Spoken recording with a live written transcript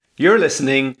You're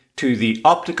listening to The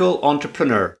Optical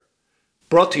Entrepreneur,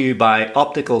 brought to you by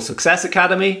Optical Success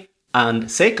Academy and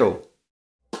Seiko.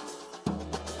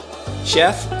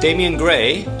 Chef Damien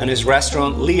Gray and his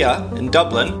restaurant Liath in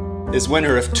Dublin is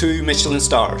winner of 2 Michelin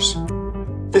stars.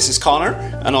 This is Connor,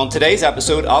 and on today's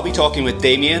episode I'll be talking with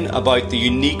Damien about the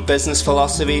unique business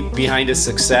philosophy behind his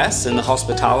success in the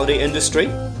hospitality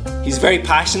industry. He's very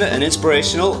passionate and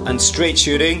inspirational and straight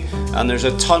shooting, and there's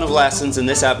a ton of lessons in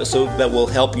this episode that will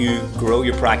help you grow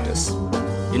your practice.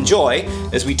 Enjoy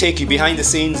as we take you behind the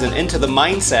scenes and into the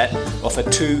mindset of a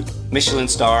 2 Michelin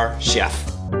star chef.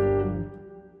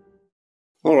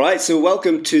 All right, so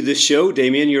welcome to the show,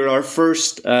 Damien. You're our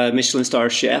first Michelin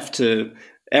star chef to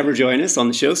ever join us on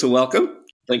the show, so welcome.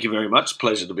 Thank you very much.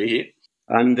 Pleasure to be here.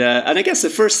 And I guess the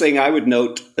first thing I would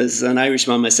note as an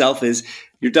Irishman myself is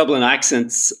your Dublin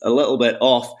accent's a little bit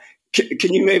off.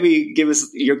 Can you maybe give us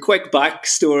your quick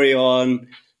backstory on,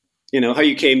 how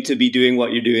you came to be doing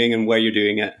what you're doing and where you're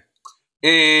doing it?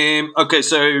 Okay,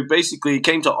 so basically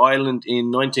came to Ireland in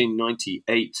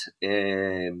 1998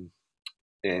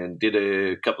 and did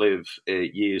a couple of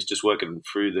years just working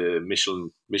through the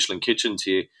Michelin kitchens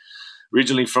here.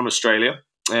 Originally from Australia,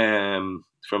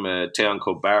 from a town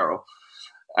called Barrow.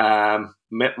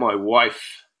 Met my wife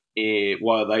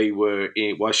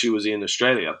while she was in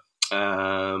Australia,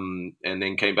 and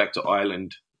then came back to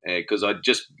Ireland because I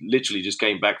literally just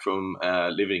came back from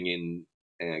living in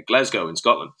Glasgow in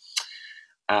Scotland.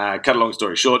 Cut a long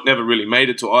story short, never really made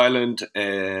it to Ireland.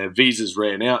 Visas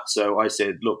ran out, so I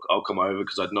said, "Look, I'll come over,"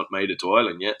 because I'd not made it to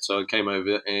Ireland yet. So I came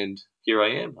over, and here I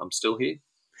am. I'm still here.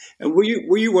 And were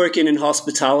you working in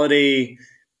hospitality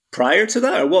prior to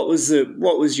that, or what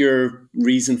was your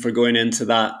reason for going into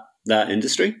that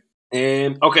industry?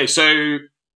 Okay, so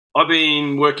I've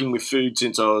been working with food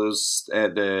since I was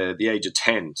at the age of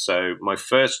 10. So my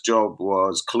first job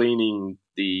was cleaning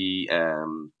the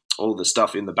all the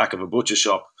stuff in the back of a butcher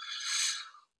shop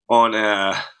on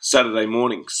Saturday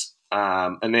mornings,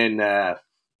 and then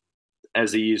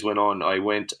as the years went on, I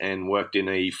went and worked in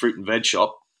a fruit and veg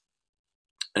shop.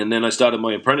 And then I started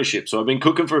my apprenticeship. So I've been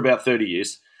cooking for about 30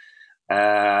 years.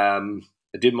 I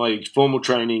did my formal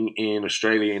training in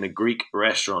Australia in a Greek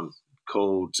restaurant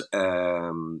called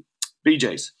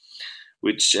BJ's,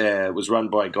 which was run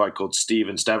by a guy called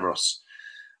Steven Stavros.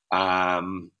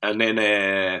 And then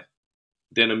I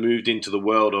moved into the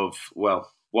world of, what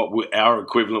our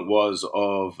equivalent was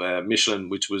of Michelin,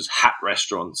 which was hat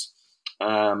restaurants.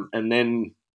 And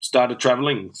then started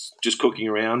traveling, just cooking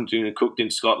around, cooked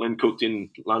in Scotland, cooked in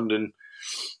London,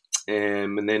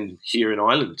 and then here in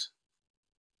Ireland.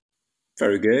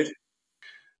 Very good.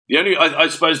 I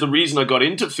suppose the reason I got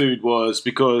into food was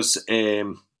because I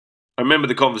remember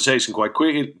the conversation quite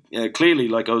clearly.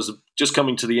 Like I was just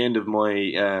coming to the end of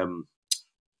my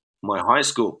my high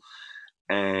school,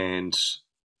 and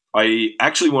I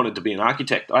actually wanted to be an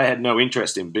architect. I had no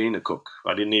interest in being a cook.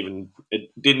 It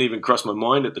didn't even cross my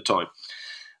mind at the time.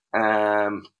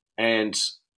 And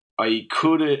I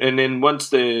could, and then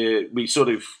once we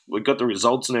got the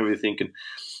results and everything, and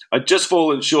I'd just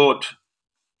fallen short.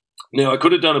 Now I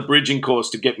could have done a bridging course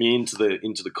to get me into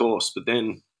the course, but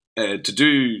then to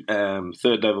do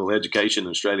third level education in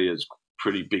Australia is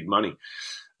pretty big money,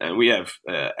 and we have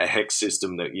a HEX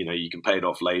system that you can pay it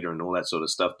off later and all that sort of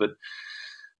stuff. But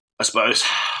I suppose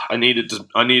I needed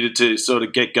to sort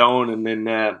of get going, and then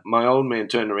my old man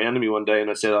turned around to me one day, and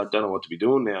I said, "I don't know what to be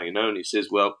doing now," and he says,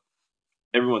 "Well,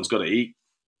 everyone's got to eat,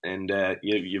 and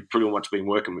you've pretty much been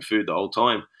working with food the whole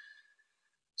time."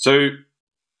 So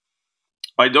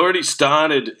I'd already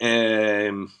started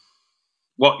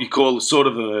what you call sort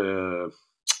of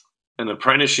an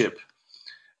apprenticeship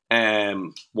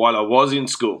while I was in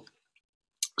school.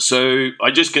 So I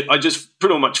just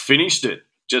pretty much finished it.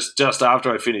 Just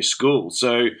after I finished school.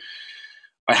 So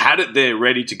I had it there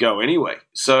ready to go anyway.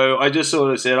 So I just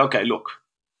sort of said, okay, look,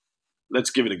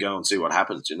 let's give it a go and see what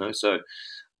happens, So,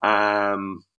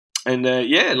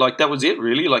 that was it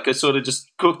really. Like I sort of just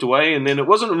cooked away, and then it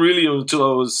wasn't really until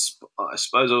I was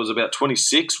about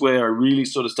 26 where I really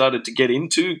sort of started to get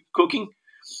into cooking.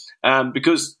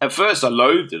 Because at first I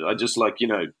loathed it. I just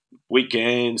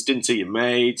weekends, didn't see your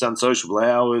mates, unsociable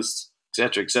hours,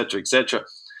 etc., etc., etc.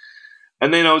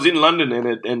 And then I was in London, and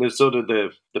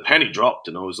the penny dropped,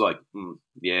 and I was like,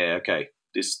 yeah, okay,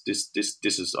 this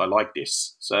is, I like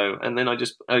this. So, and then I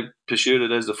pursued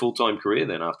it as a full-time career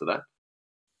then after that.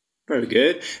 Very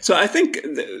good. So I think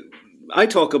I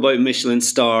talk about Michelin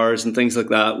stars and things like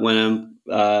that when I'm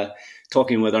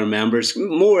talking with our members,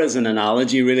 more as an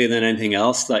analogy really than anything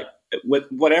else. Like with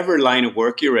whatever line of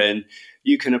work you're in,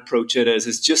 you can approach it as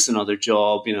it's just another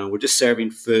job. We're just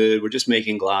serving food, we're just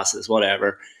making glasses,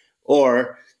 whatever.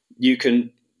 or you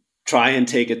can try and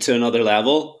take it to another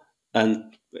level and,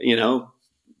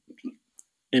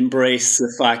 embrace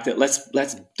the fact that let's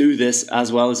do this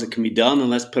as well as it can be done, and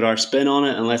let's put our spin on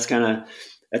it, and let's kind of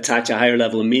attach a higher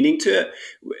level of meaning to it.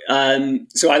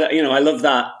 So I love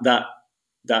that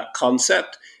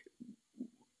concept.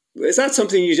 Is that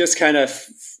something you just kind of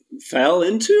fell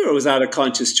into, or was that a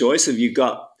conscious choice? Have you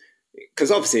got,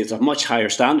 because obviously it's a much higher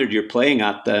standard you're playing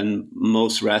at than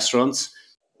most restaurants.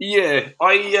 Yeah,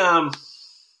 I'm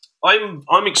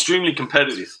extremely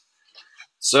competitive.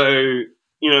 So,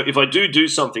 if I do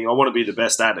something, I want to be the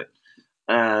best at it.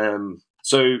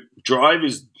 So drive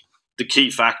is the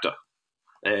key factor.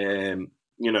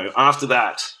 After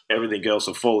that, everything else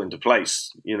will fall into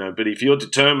place. But if you're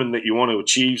determined that you want to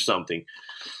achieve something,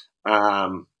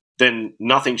 then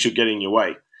nothing should get in your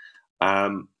way.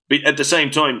 But at the same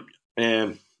time,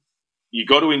 you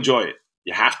got to enjoy it.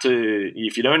 You have to.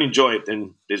 If you don't enjoy it,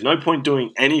 then there's no point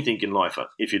doing anything in life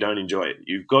if you don't enjoy it.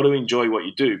 You've got to enjoy what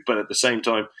you do. But at the same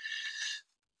time,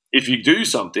 if you do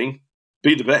something,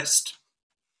 be the best,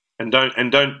 and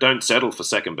don't settle for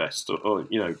second best, or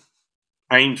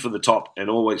aim for the top, and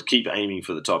always keep aiming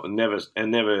for the top, and never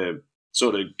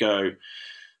sort of go.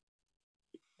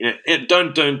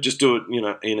 Don't just do it,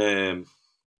 in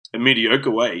a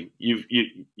mediocre way.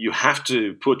 You have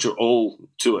to put your all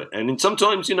to it, and then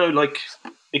sometimes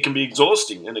it can be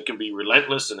exhausting, and it can be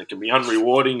relentless, and it can be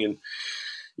unrewarding, and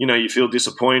you feel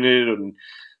disappointed, and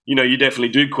you definitely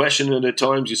do question it at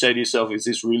times. You say to yourself, is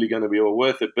this really going to be all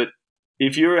worth it? But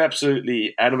if you're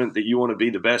absolutely adamant that you want to be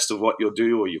the best of what you'll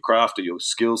do, or your craft, or your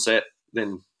skill set,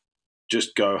 then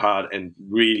just go hard and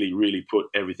really, really put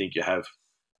everything you have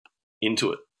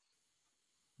into it.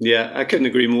 Yeah, I couldn't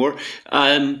agree more.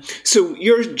 So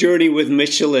your journey with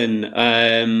Michelin,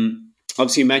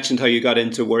 obviously you mentioned how you got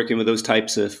into working with those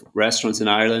types of restaurants in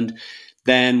Ireland.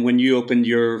 Then when you opened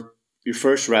your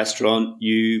first restaurant,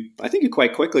 I think you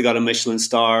quite quickly got a Michelin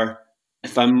star.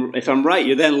 If I'm right,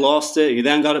 you then lost it. You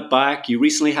then got it back. You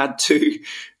recently had two.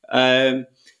 Yeah,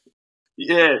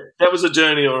 that was a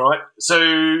journey, all right.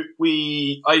 So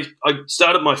I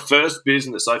started my first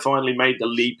business. I finally made the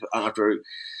leap after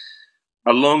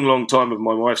a long, long time of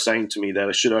my wife saying to me that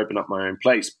I should open up my own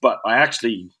place. But I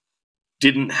actually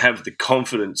didn't have the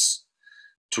confidence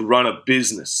to run a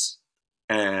business.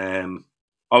 I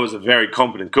was a very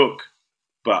competent cook,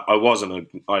 but I wasn't.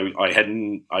 I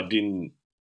didn't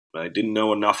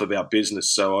know enough about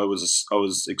business, so I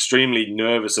was extremely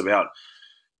nervous about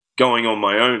going on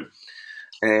my own.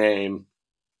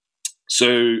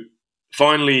 So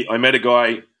finally, I met a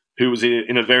guy who was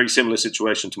in a very similar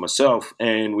situation to myself,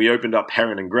 and we opened up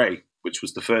Heron and Grey, which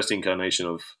was the first incarnation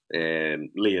of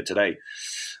Liath today.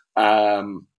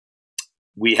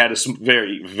 We had a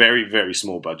very, very, very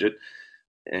small budget,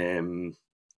 and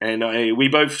we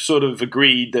both sort of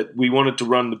agreed that we wanted to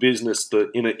run the business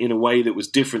in a way that was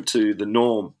different to the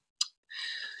norm.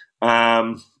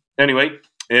 Anyway,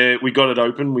 we got it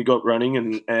open, we got running,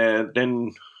 and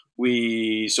then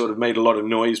we sort of made a lot of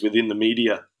noise within the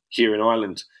media here in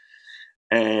Ireland.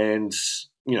 And,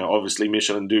 obviously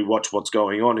Michelin do watch what's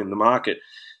going on in the market.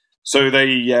 So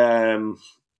they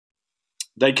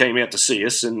came out to see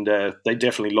us, and they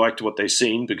definitely liked what they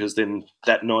seen, because then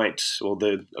that night, or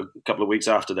a couple of weeks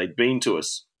after they'd been to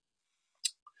us,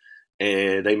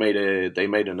 they made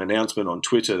an announcement on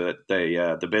Twitter that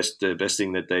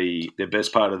the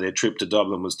best part of their trip to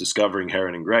Dublin was discovering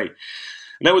Heron and Grey.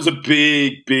 And that was a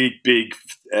big, big, big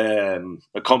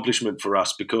accomplishment for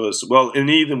us, because, and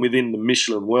even within the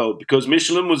Michelin world, because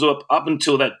Michelin was up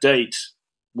until that date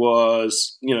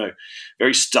was,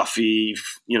 very stuffy,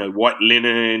 white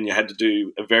linen. You had to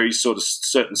do a very sort of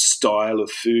certain style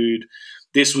of food.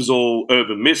 This was all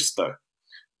urban myths, though.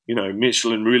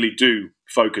 Michelin really do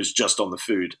focus just on the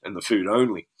food and the food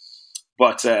only.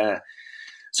 But the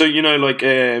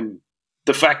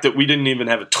fact that we didn't even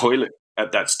have a toilet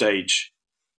at that stage,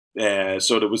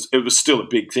 so it was still a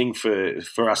big thing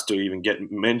for us to even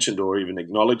get mentioned or even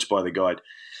acknowledged by the guide.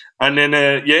 And then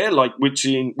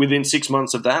within 6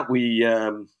 months of that, we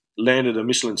landed a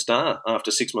Michelin star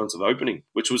after 6 months of opening,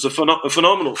 which was a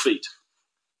phenomenal feat.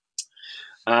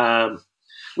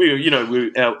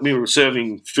 We were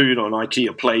serving food on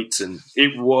IKEA plates, and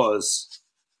it was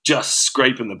just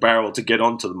scraping the barrel to get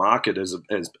onto the market as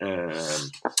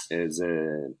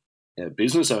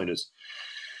business owners.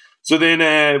 So then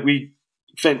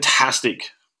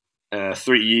fantastic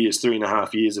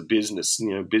 3.5 years of business.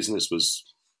 Business was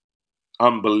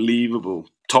unbelievable,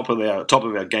 top of our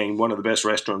game, one of the best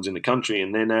restaurants in the country.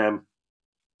 And then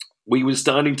we were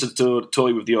starting to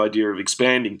toy with the idea of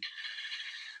expanding.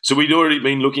 So we'd already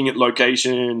been looking at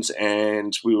locations,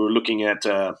 and we were looking at,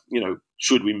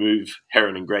 should we move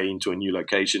Heron and Grey into a new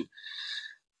location?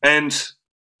 And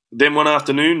then one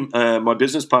afternoon, my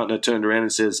business partner turned around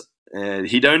and says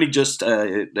he'd only just,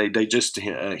 him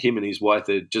and his wife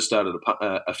had just started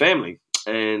a family,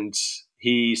 and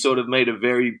he sort of made a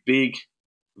very big,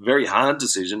 very hard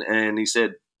decision. And he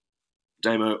said,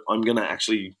 Damo, I'm going to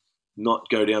actually not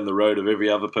go down the road of every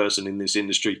other person in this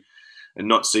industry and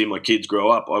not see my kids grow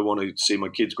up. I want to see my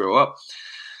kids grow up.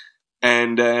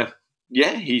 And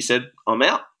he said, I'm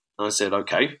out. I said,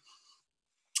 okay.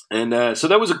 And so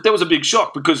that was a big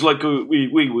shock, because like we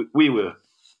were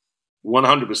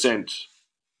 100%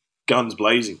 guns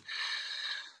blazing.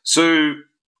 So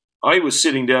I was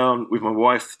sitting down with my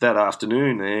wife that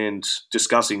afternoon and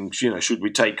discussing, should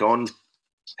we take on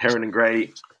Heron and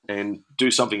Grey and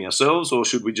do something ourselves, or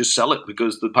should we just sell it?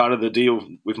 Because the part of the deal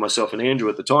with myself and Andrew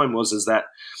at the time was that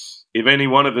if any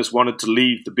one of us wanted to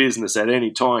leave the business at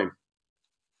any time,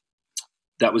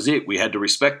 that was it. We had to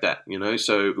respect that,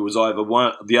 So it was either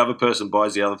the other person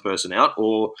buys the other person out,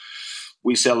 or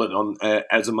we sell it on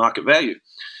as a market value.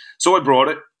 So I brought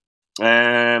it,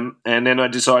 and then I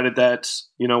decided that,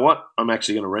 you know what, I'm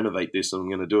actually going to renovate this, and I'm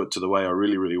going to do it to the way I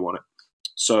really, really want it.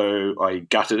 So I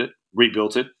gutted it,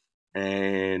 rebuilt it,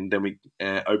 and then we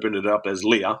opened it up as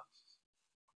Liath,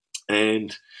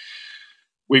 and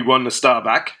we won the star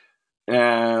back.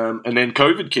 And then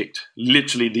COVID kicked,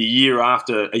 literally a year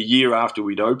after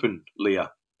we'd opened Liath,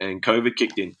 and COVID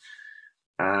kicked in.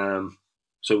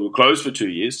 So we were closed for 2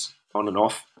 years, on and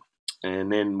off,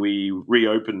 and then we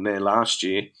reopened there last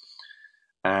year,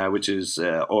 which is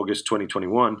August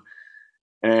 2021.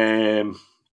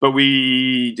 But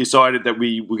we decided that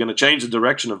we were going to change the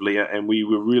direction of Liath, and we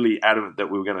were really adamant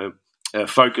that we were going to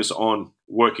focus on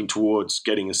working towards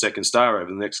getting a second star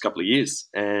over the next couple of years.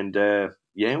 And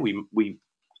we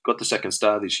got the second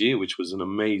star this year, which was an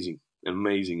amazing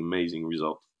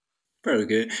result. Very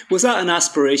good. Was that an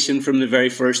aspiration from the very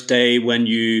first day when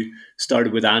you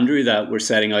started with Andrew, that we're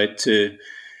setting out to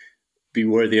be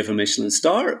worthy of a Michelin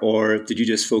star, or did you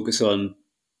just focus on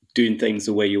doing things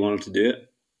the way you wanted to do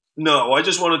it? No, I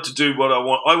just wanted to do what I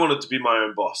want. I wanted to be my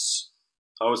own boss.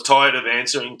 I was tired of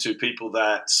answering to people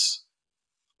that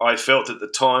I felt at the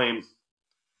time,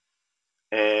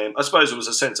 and I suppose it was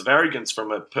a sense of arrogance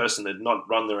from a person that had not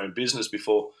run their own business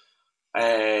before.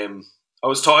 I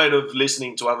was tired of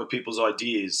listening to other people's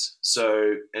ideas.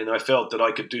 And I felt that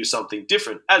I could do something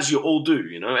different, as you all do.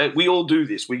 We all do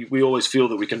this. We always feel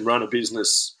that we can run a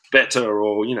business better,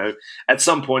 or at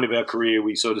some point of our career,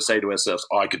 we sort of say to ourselves,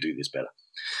 I could do this better.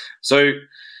 So,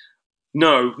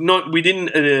 no, we didn't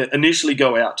initially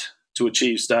go out to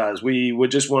achieve stars. We were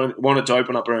just wanted to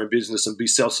open up our own business and be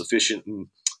self-sufficient and,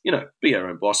 be our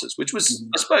own bosses, which was,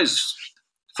 I suppose,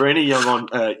 for any young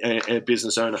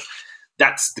business owner,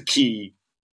 that's the key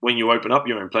when you open up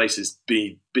your own place, is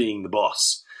being the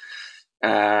boss,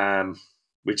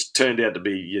 which turned out to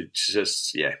be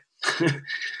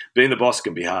being the boss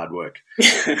can be hard work.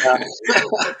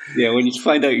 Yeah, when you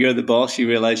find out you're the boss, you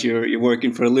realize you're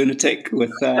working for a lunatic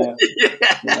with.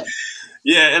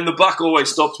 Yeah, and the buck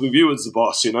always stops with you as the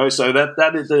boss, So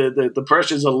that is the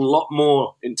pressure is a lot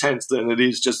more intense than it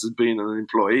is just as being an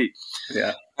employee.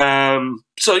 Yeah.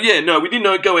 We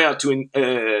didn't go out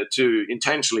to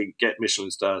intentionally get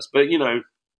Michelin stars, but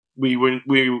we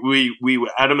were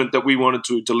adamant that we wanted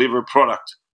to deliver a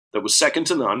product that was second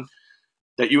to none,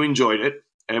 that you enjoyed it,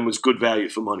 and was good value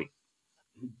for money.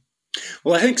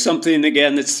 Well, I think something,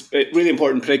 again, that's really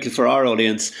important, particularly for our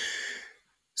audience.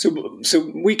 So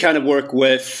we kind of work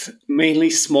with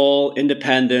mainly small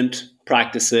independent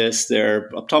practices. They're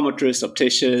optometrists,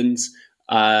 opticians.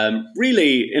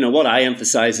 Really, what I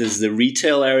emphasize is the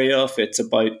retail area of it's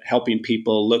about helping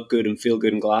people look good and feel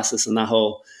good in glasses, and that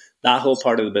whole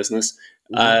part of the business.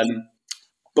 Mm-hmm.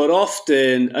 But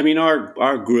often,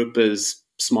 our group is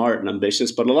smart and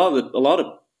ambitious, but a lot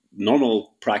of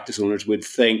normal practice owners would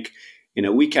think,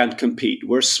 we can't compete.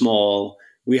 We're small.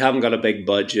 We haven't got a big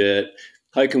budget.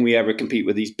 How can we ever compete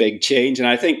with these big chains? And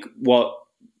I think what,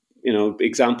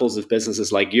 examples of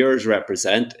businesses like yours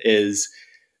represent is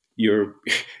you're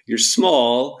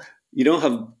small, you don't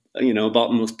have,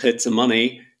 bottomless pits of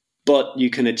money, but you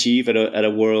can achieve at a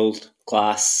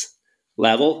world-class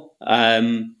level.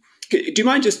 Do you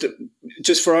mind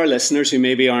just for our listeners who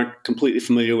maybe aren't completely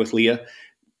familiar with Liath,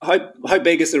 how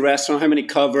big is the restaurant? How many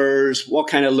covers? What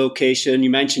kind of location? You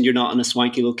mentioned you're not in a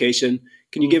swanky location.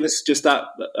 Can you give us just a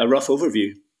rough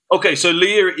overview? Okay, so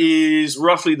Liath is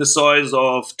roughly the size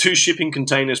of 2 shipping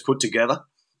containers put together.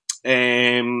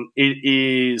 It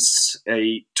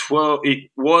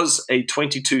was a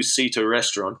 22-seater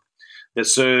restaurant that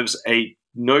serves a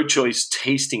no-choice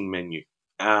tasting menu.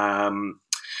 And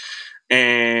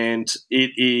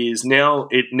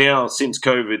it now since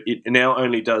COVID, it now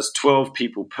only does 12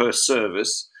 people per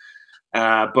service,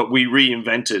 but we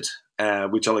reinvented,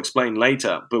 which I'll explain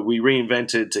later, but we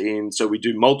reinvented so we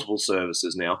do multiple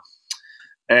services now.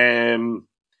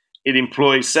 It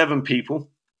employs 7 people.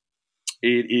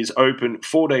 It is open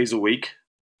 4 days a week,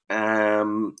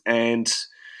 and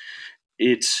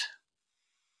it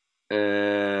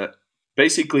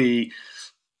basically,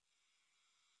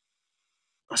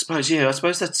 I suppose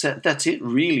that's it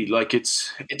really. Like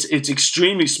it's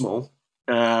extremely small,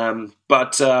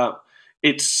 but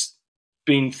it's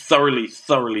been thoroughly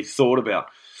thought about.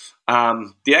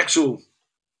 The actual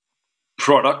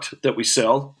product that we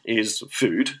sell is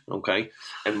food, okay,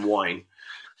 and wine,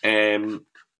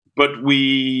 but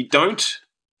we don't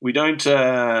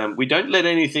let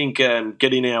anything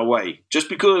get in our way. Just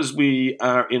because we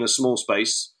are in a small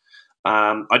space,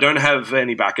 I don't have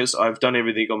any backers. I've done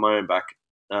everything on my own back.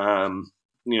 A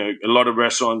lot of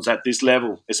restaurants at this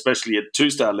level, especially at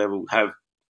 2-star level, have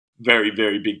very,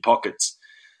 very big pockets,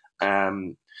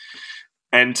 and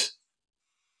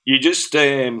you just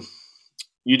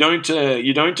you don't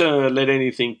let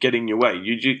anything get in your way.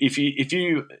 If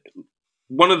you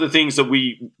one of the things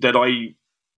that I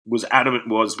was adamant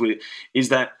is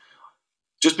that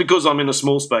just because I'm in a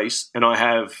small space and I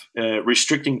have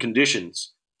restricting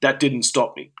conditions, that didn't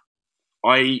stop me.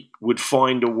 I would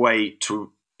find a way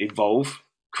to evolve,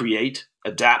 create,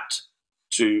 adapt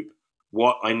to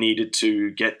what I needed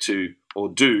to get to or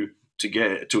do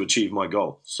to achieve my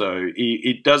goal. So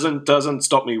it doesn't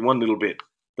stop me one little bit,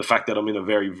 the fact that I'm in a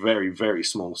very, very, very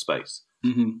small space.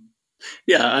 Mm-hmm.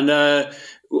 Yeah, and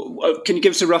can you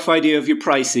give us a rough idea of your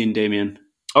pricing, Damien?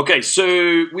 Okay,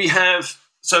 so we have,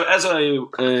 as I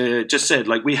just said,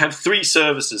 like we have 3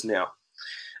 services now.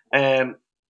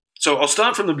 So I'll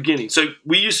start from the beginning. So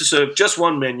we used to serve just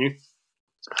one menu,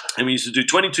 and we used to do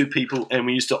 22 people, and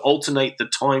we used to alternate the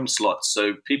time slots.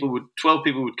 So 12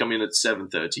 people would come in at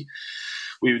 7:30.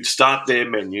 We would start their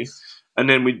menu, and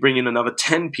then we'd bring in another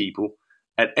 10 people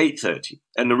at 8:30.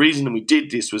 And the reason that we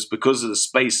did this was because of the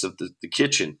space of the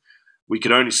kitchen. We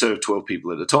could only serve 12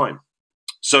 people at a time.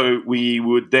 So we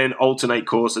would then alternate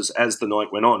courses as the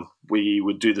night went on. We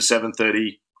would do the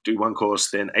 7:30, do one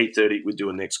course, then 8:30 we'd do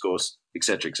a next course,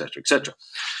 etc., etc., etc.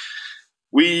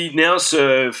 We now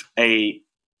serve a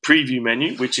preview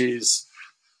menu, which is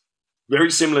very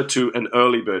similar to an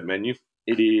early bird menu.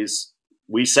 It is,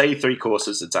 we say 3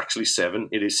 courses, it's actually 7.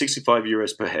 It is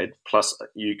 €65 per head, plus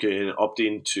you can opt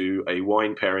into a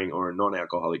wine pairing or a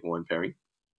non-alcoholic wine pairing.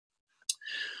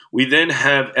 We then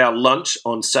have our lunch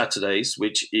on Saturdays,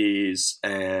 which is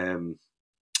a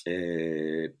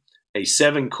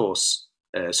 6-course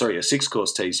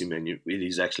tasting menu. It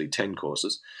is actually 10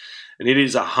 courses, and it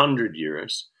is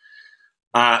 €100.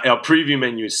 Our preview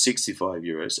menu is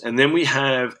 €65, and then we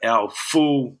have our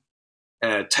full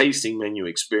tasting menu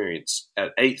experience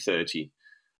at 8:30,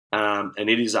 and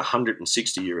it is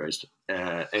 €160.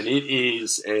 And it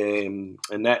is, and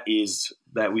that is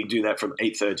that we do that from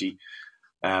 8:30.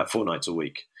 4 nights a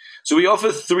week. So we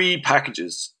offer 3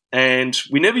 packages, and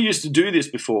we never used to do this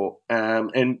before.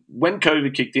 And when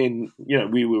COVID kicked in,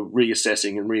 we were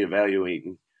reassessing and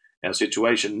reevaluating our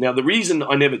situation. Now, the reason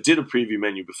I never did a preview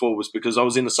menu before was because I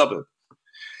was in a suburb.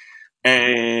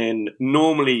 And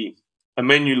normally a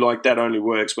menu like that only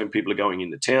works when people are going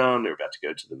into town, they're about to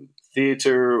go to the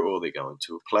theatre, or they're going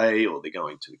to a play, or they're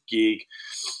going to a gig,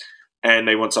 and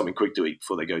they want something quick to eat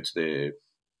before they go to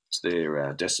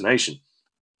their destination.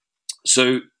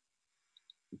 So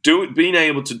being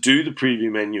able to do the preview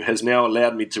menu has now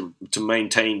allowed me to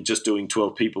maintain just doing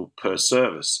 12 people per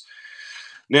service.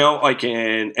 Now I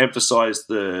can emphasize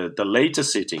the later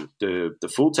sitting, the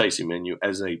full tasting menu,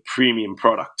 as a premium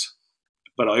product.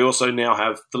 But I also now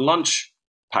have the lunch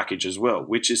package as well,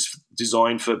 which is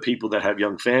designed for people that have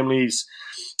young families,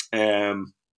 or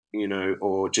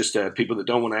just people that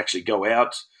don't want to actually go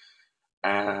out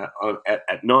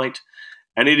at night.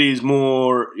 And it is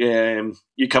more,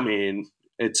 you come in,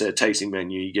 it's a tasting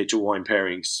menu, you get your wine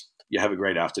pairings, you have a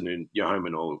great afternoon, you're home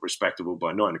and all respectable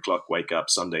by 9 o'clock, wake up,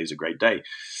 Sunday's a great day.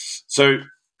 So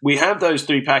we have those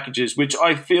 3 packages, which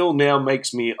I feel now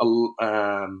makes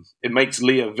it makes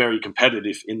Liath very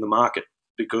competitive in the market,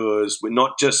 because we're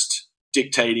not just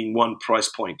dictating one price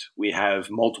point. We have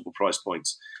multiple price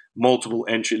points, multiple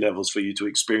entry levels for you to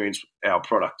experience our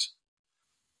product.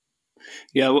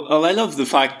 Yeah, well, I love the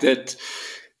fact that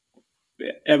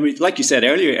like you said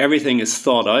earlier, everything is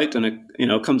thought out, and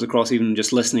it comes across even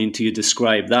just listening to you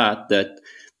describe that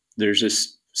there's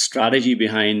this strategy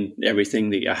behind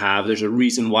everything that you have. There's a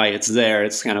reason why it's there.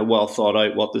 It's kind of well thought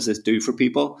out. What does this do for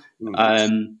people?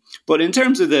 But in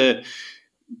terms of the,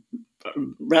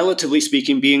 relatively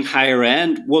speaking, being higher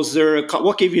end, was there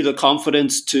what gave you the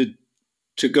confidence to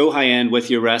go high end with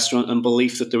your restaurant and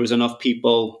belief that there was enough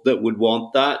people that would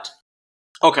want that?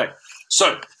 Okay,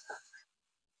 so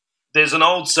there's an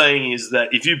old saying is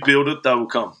that if you build it, they will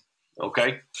come.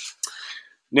 Okay,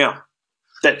 now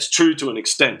that's true to an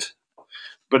extent,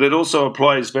 but it also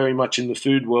applies very much in the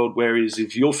food world, whereas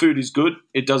if your food is good,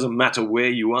 it doesn't matter where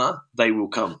you are, they will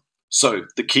come. So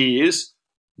the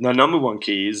number one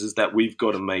key is that we've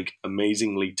got to make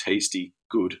amazingly tasty,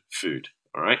 good food,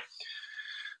 all right?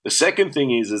 The second thing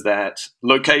is that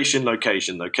location.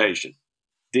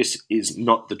 This is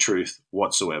not the truth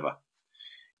whatsoever.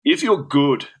 If you're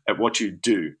good at what you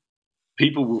do,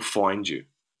 people will find you,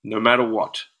 no matter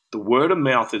what. The word of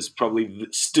mouth is probably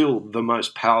still the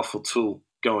most powerful tool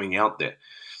going out there,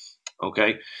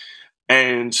 okay?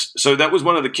 And so that was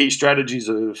one of the key strategies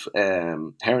of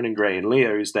Heron & Gray and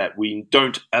Liath, is that we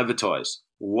don't advertise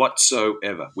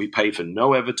whatsoever. We pay for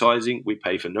no advertising. We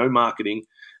pay for no marketing.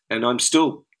 And I'm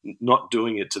still not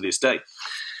doing it to this day,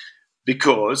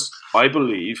 because I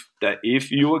believe that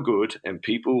if you are good and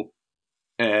people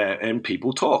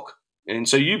talk. And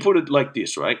so you put it like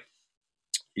this, right?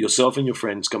 Yourself and your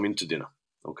friends come into dinner,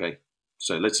 okay?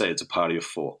 So let's say it's a party of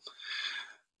 4.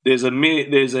 There's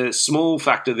a small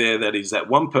factor there that is that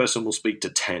one person will speak to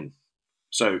 10.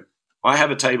 So I have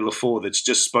a table of 4 that's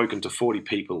just spoken to 40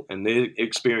 people, and their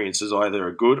experience is either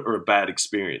a good or a bad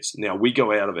experience. Now, we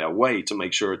go out of our way to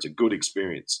make sure it's a good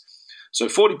experience. So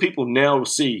 40 people now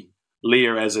see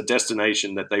Liath as a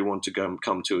destination that they want to come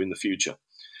to in the future.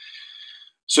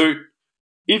 So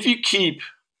if you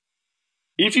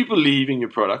believe in your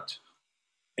product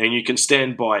and you can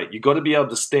stand by it, you've got to be able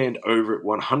to stand over it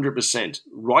 100%.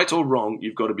 Right or wrong,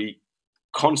 you've got to be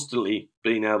constantly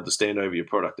being able to stand over your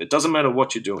product. It doesn't matter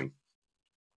what you're doing.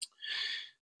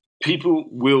 People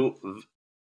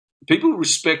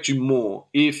respect you more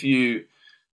if you're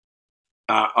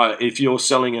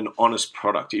selling an honest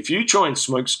product. If you try and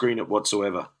smoke screen it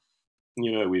whatsoever,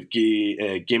 with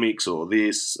gimmicks or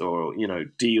this or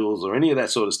deals or any of that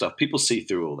sort of stuff, people see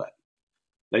through all that.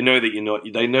 They know that you're not.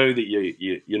 They know that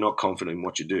you're not confident in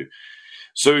what you do.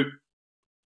 So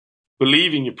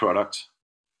believe in your product,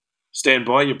 stand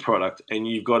by your product, and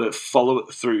you've got to follow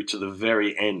it through to the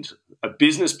very end. A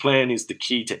business plan is the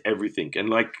key to everything, and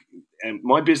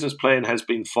my business plan has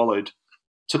been followed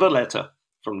to the letter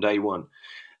from day one,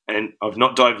 and I've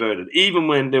not diverted. Even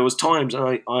when there was times, and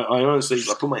I honestly,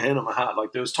 I put my hand on my heart,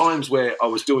 like there was times where I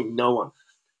was doing no one,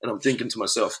 and I'm thinking to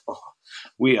myself,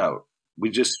 we're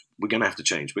going to have to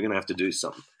change. We're going to have to do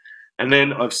something. And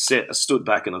then I stood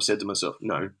back and I've said to myself,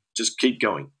 no, just keep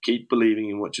going. Keep believing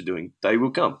in what you're doing. They will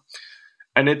come.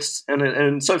 And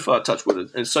so far, touch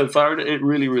wood, and so far it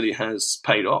really, really has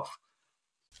paid off.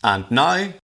 And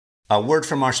now, a word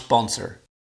from our sponsor.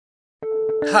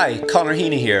 Hi, Conor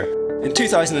Heaney here. In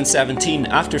 2017,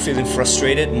 after feeling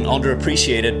frustrated and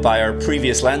underappreciated by our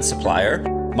previous lens supplier,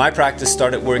 my practice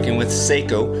started working with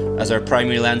Seiko as our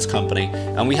primary lens company,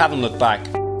 and we haven't looked back.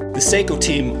 The Seiko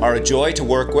team are a joy to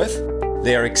work with.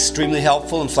 They are extremely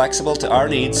helpful and flexible to our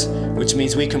needs, which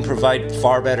means we can provide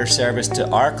far better service to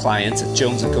our clients at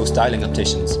Jones & Co Styling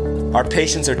Opticians. Our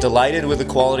patients are delighted with the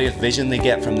quality of vision they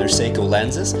get from their Seiko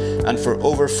lenses, and for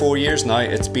over 4 years now,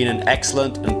 it's been an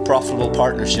excellent and profitable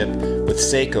partnership with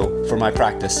Seiko for my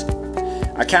practice.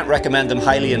 I can't recommend them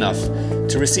highly enough.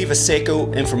 To receive a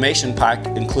Seiko information pack,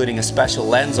 including a special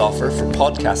lens offer for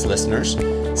podcast listeners,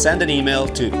 send an email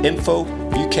to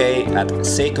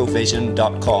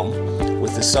info.uk@seikovision.com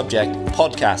with the subject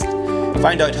podcast.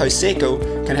 Find out how Seiko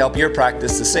can help your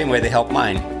practice the same way they help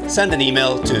mine. Send an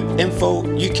email to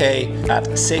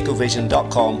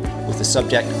info.uk@seikovision.com with the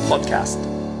subject podcast.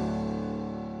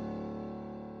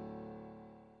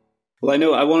 Well, I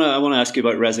know I want to ask you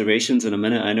about reservations in a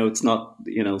minute. I know it's not,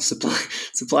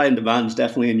 supply and demand is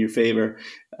definitely in your favor.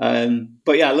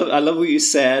 But yeah, I love what you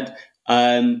said.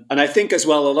 And I think as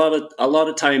well, a lot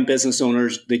of time business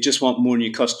owners, they just want more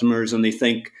new customers, and they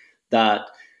think that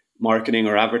marketing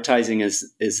or advertising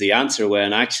is the answer,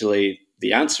 when actually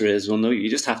the answer is, well, no,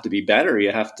 you just have to be better.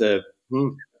 You have to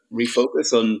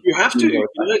refocus on. You have to.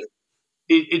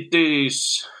 It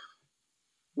is.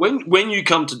 When you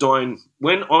come to dine,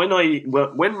 when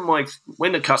a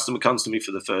customer comes to me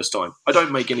for the first time, I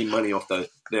don't make any money off them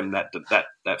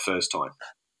that first time.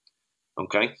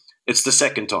 Okay, it's the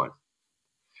second time.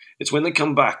 It's when they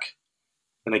come back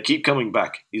and they keep coming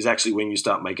back is actually when you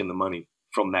start making the money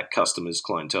from that customer's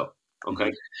clientele.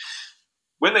 Okay,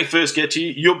 when they first get to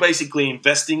you, you're basically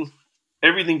investing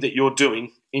everything that you're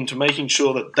doing into making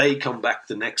sure that they come back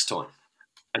the next time.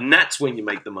 And that's when you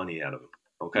make the money out of them,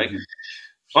 okay?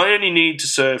 Mm-hmm. I only need to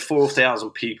serve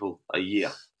 4,000 people a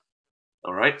year,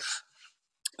 all right?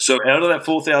 So out of that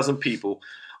 4,000 people,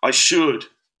 I should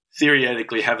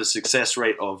theoretically have a success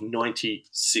rate of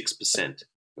 96%,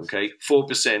 okay?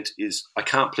 4% is I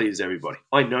can't please everybody.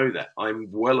 I know that. I'm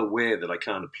well aware that I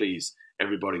can't please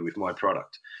everybody with my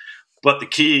product. But the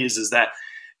key is that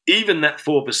even that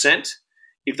 4%,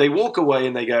 if they walk away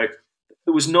and they go,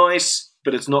 it was nice,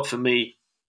 but it's not for me,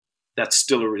 that's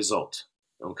still a result,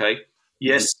 okay?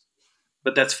 Yes,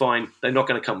 but that's fine. They're not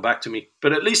going to come back to me.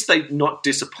 But at least they're not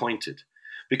disappointed,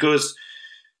 because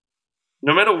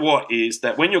no matter what is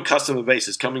that when your customer base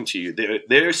is coming to you,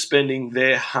 they're spending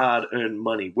their hard-earned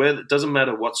money. Where it doesn't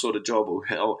matter what sort of job or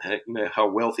how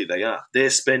wealthy they are,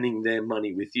 they're spending their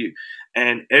money with you.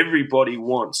 And everybody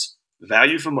wants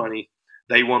value for money.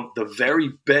 They want the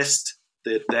very best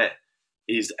that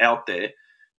is out there,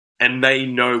 and they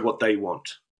know what they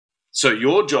want. So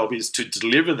your job is to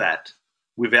deliver that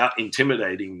without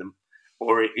intimidating them,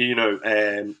 or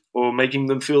or making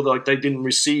them feel like they didn't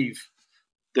receive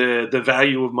the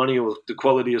value of money or the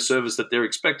quality of service that they're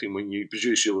expecting when you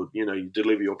produce you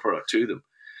deliver your product to them.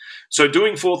 So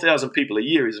doing 4,000 people a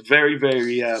year is very,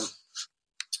 very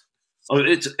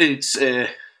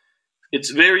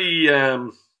it's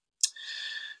very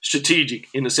strategic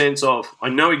in the sense of I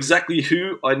know exactly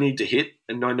who I need to hit,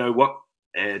 and I know what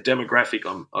demographic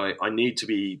I need to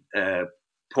be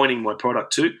pointing my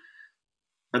product to.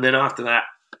 And then after that,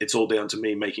 it's all down to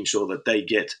me making sure that they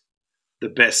get the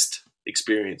best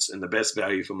experience and the best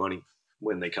value for money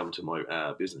when they come to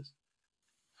my business.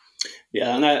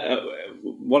 Yeah, and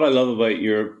what I love about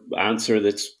your answer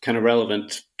that's kind of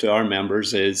relevant to our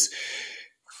members is,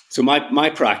 so my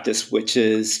practice, which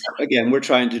is, again, we're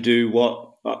trying to do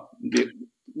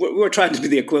we're trying to be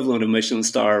the equivalent of Michelin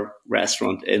star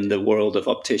restaurant in the world of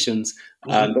opticians,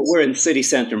 but we're in city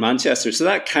centre Manchester, so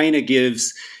that kind of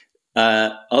gives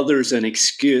others an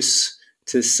excuse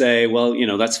to say, well,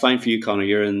 that's fine for you, Connor.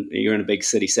 You're in a big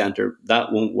city centre.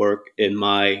 That won't work in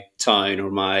my town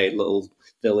or my little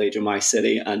village or my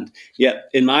city. And yet,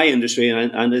 in my industry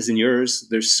and as in yours,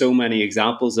 there's so many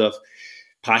examples of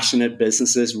passionate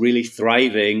businesses really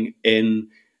thriving in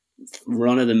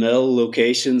run-of-the-mill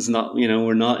locations. Not,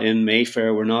 we're not in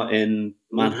Mayfair, we're not in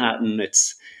Manhattan.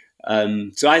 It's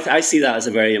so I see that as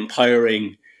a very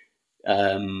empowering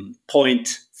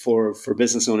point for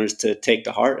business owners to take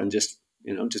to heart and just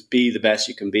be the best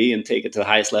you can be and take it to the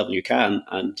highest level you can.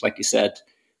 And like you said,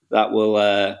 that will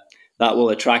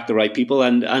attract the right people.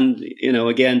 And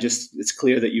again, just it's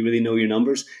clear that you really know your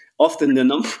numbers. Often the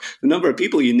number of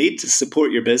people you need to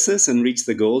support your business and reach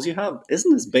the goals you have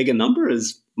isn't as big a number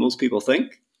as most people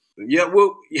think. Yeah,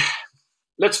 well, yeah.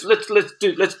 Let's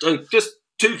do just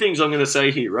two things I'm going to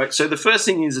say here, right? So the first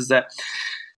thing is that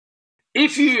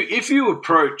if you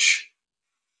approach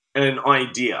an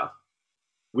idea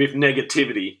with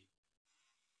negativity,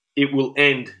 it will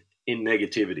end in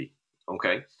negativity.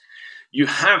 Okay, you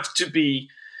can't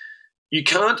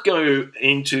go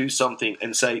into something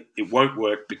and say it won't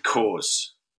work,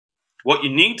 because what you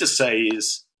need to say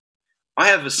is, I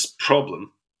have a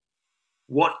problem.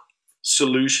 What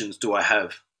solutions do I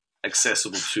have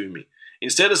accessible to me?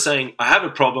 Instead of saying, I have a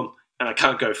problem and I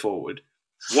can't go forward,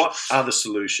 what are the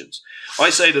solutions? I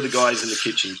say to the guys in the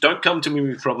kitchen, don't come to me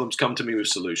with problems, come to me with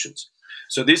solutions.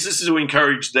 So this is to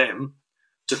encourage them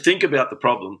to think about the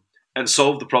problem and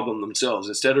solve the problem themselves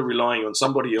instead of relying on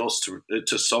somebody else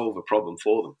to solve a problem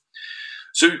for them.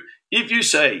 So if you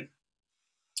say,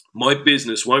 my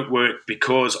business won't work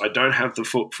because I don't have the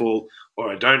footfall, or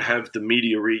I don't have the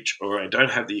media reach, or I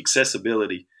don't have the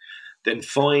accessibility, then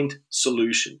find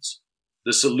solutions.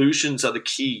 The solutions are the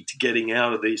key to getting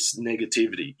out of this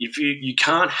negativity. If you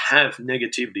can't have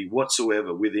negativity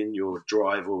whatsoever within your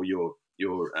drive or your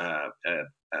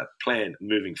plan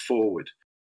moving forward.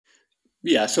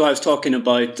 Yeah, so I was talking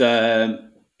about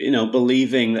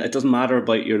believing that it doesn't matter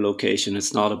about your location.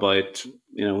 It's not about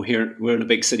here we're in a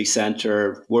big city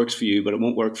centre, works for you, but it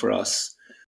won't work for us.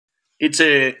 You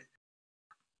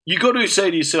got to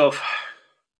say to yourself,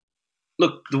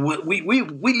 look, we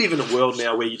live in a world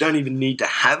now where you don't even need to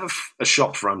have a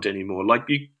shop front anymore. Like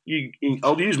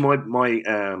I'll use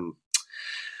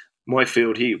my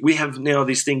field here. We have now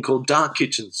this thing called dark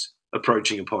kitchens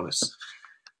approaching upon us.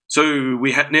 So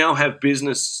we now have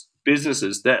businesses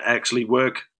that actually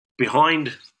work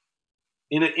behind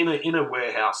in a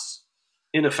warehouse,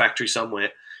 in a factory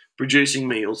somewhere, producing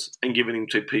meals and giving them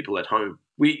to people at home.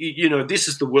 This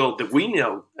is the world that we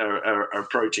now are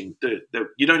approaching.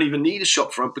 You don't even need a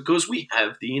shop front because we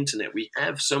have the internet. We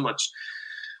have so much.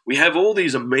 We have all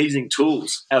these amazing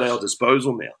tools at our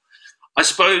disposal now. I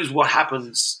suppose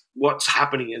what's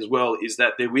happening as well is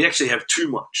that we actually have too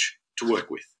much to work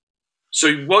with.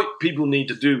 So what people need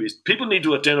to do is people need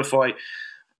to identify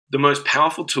the most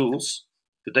powerful tools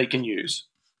that they can use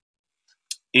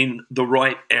in the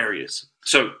right areas.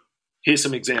 So here's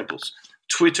some examples.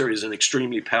 Twitter is an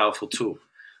extremely powerful tool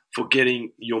for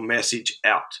getting your message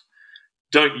out.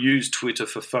 Don't use Twitter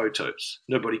for photos.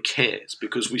 Nobody cares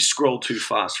because we scroll too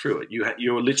fast through it.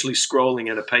 You're literally scrolling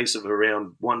at a pace of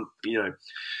around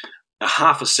a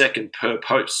half a second per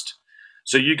post.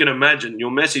 So you can imagine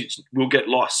your message will get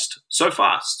lost so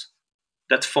fast.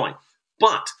 That's fine.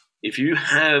 But if you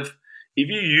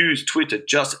use Twitter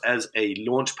just as a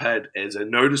launch pad, as a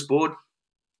notice board,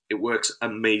 it works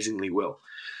amazingly well.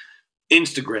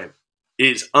 Instagram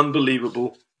is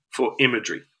unbelievable for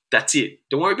imagery. That's it.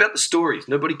 Don't worry about the stories.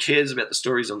 Nobody cares about the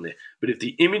stories on there. But if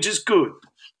the image is good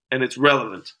and it's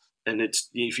relevant, and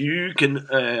if you can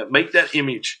make that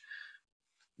image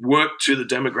work to the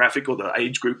demographic or the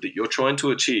age group that you're trying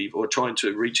to achieve or trying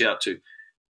to reach out to,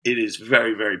 it is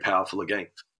very, very powerful again.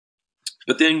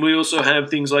 But then we also have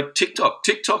things like TikTok.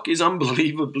 TikTok is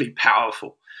unbelievably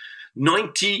powerful.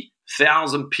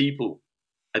 90,000 people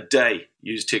a day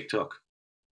use TikTok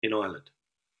in Ireland.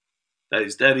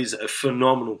 That is a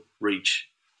phenomenal reach,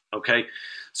 okay?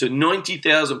 So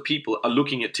 90,000 people are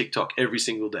looking at TikTok every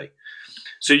single day.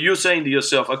 So you're saying to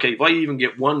yourself, okay, if I even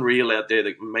get one reel out there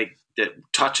that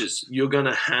touches, you're going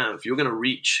to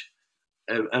reach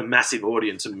a massive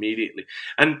audience immediately.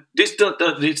 And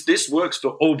this works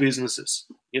for all businesses.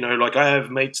 Like I have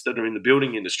mates that are in the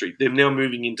building industry. They're now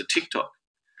moving into TikTok.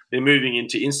 They're moving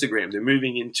into Instagram. They're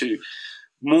moving into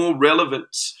more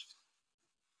relevant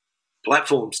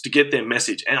platforms to get their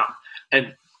message out.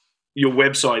 And your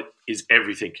website is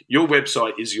everything. Your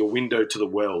website is your window to the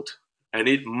world, and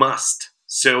it must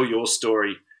sell your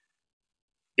story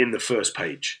in the first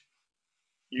page.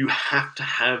 You have to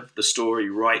have the story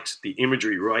right, the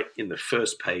imagery right in the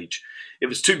first page. If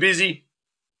it's too busy,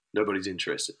 nobody's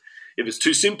interested. If it's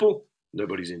too simple,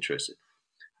 nobody's interested.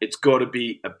 It's got to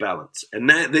be a balance, and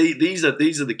these are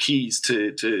the keys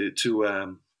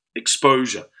to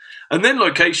exposure. And then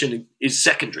location is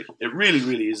secondary. It really,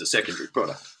 really is a secondary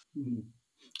product.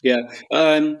 Yeah.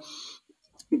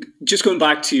 Just going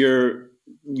back to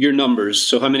your numbers,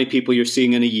 so how many people you're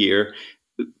seeing in a year.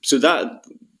 So that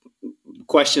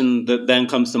question that then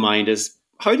comes to mind is,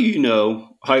 how do you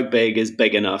know how big is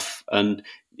big enough? And,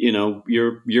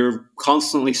 you're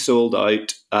constantly sold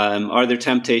out. Are there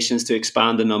temptations to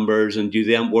expand the numbers? And do you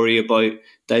then worry about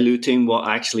diluting what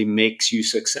actually makes you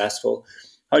successful?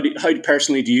 How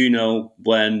personally do you know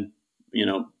when,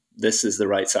 this is the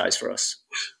right size for us?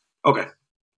 Okay.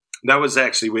 That was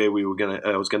actually where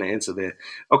I was going to answer there.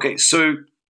 Okay. So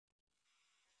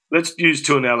let's use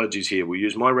two analogies here. We'll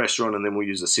use my restaurant and then we'll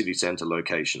use a city center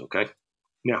location. Okay.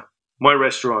 Now, my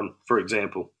restaurant, for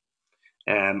example,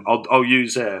 I'll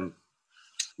use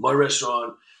my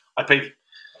restaurant. I pay,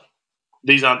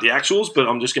 these aren't the actuals, but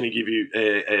I'm just going to give you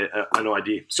an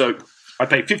idea. So I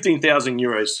pay 15,000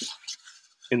 euros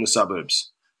in the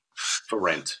suburbs for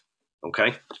rent,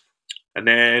 okay? And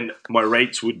then my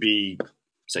rates would be,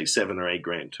 say, 7 or 8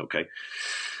 grand, okay?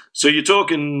 So you're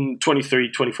talking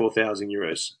 24,000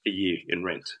 euros a year in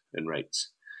rent and rates.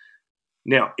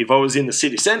 Now, if I was in the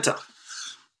city centre,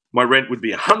 my rent would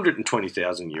be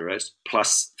 120,000 euros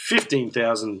plus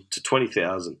 15,000 to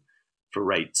 20,000 for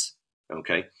rates,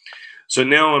 okay? So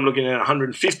now I'm looking at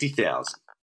 150,000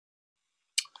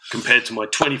 compared to my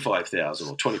 25,000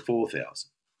 or 24,000.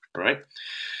 All right.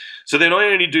 So then I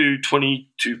only do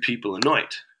 22 people a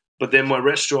night, but then my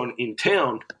restaurant in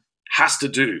town has to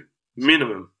do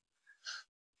minimum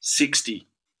 60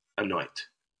 a night.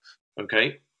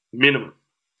 Okay. Minimum.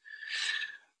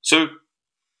 So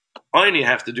I only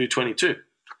have to do 22,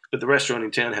 but the restaurant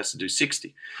in town has to do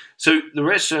 60. So the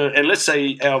restaurant, and let's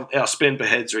say our spend per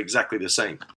heads are exactly the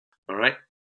same. All right.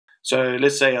 So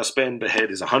let's say our spend per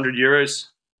head is 100 euros.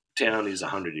 Town is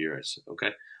 100 euros.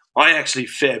 Okay. I actually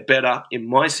fare better in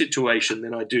my situation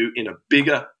than I do in a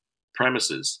bigger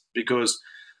premises, because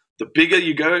the bigger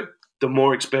you go, the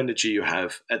more expenditure you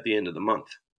have at the end of the month.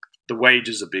 The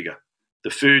wages are bigger. The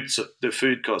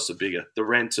food costs are bigger. The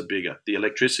rents are bigger. The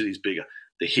electricity is bigger.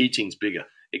 The heating's bigger,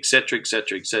 etc.,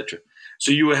 etc., etc.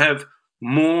 So you will have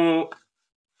more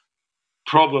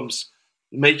problems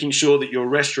making sure that your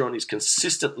restaurant is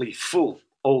consistently full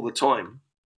all the time.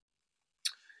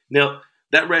 Now,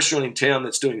 that restaurant in town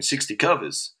that's doing 60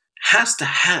 covers has to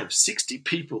have 60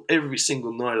 people every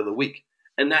single night of the week.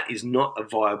 And that is not a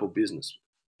viable business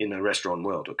in a restaurant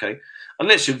world, okay?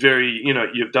 Unless you've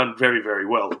done very, very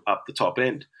well up the top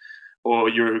end, or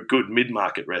you're a good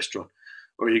mid-market restaurant,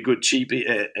 or you're a good cheap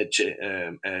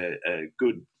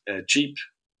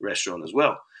restaurant as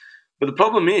well. But the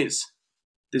problem is,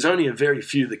 there's only a very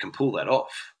few that can pull that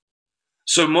off.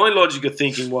 So my logic of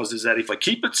thinking is that if I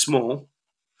keep it small,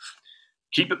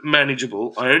 keep it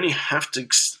manageable, I only have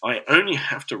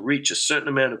to reach a certain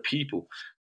amount of people.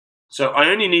 So I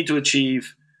only need to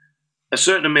achieve a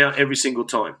certain amount every single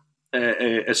time,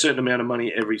 a certain amount of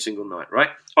money every single night, right?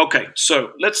 Okay,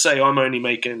 so let's say I'm only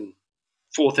making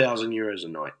 4,000 euros a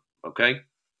night, okay?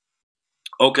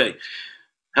 Okay,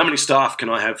 how many staff can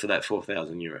I have for that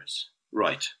 4,000 euros?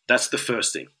 Right, that's the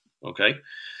first thing, okay?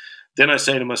 Then I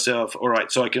say to myself, all right,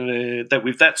 so I can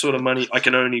with that sort of money, I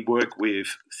can only work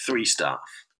with 3 staff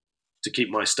to keep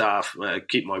my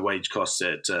wage costs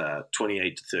at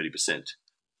 28 to 30%,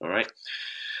 all right?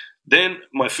 Then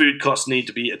my food costs need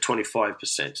to be at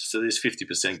 25%, so there's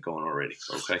 50% gone already,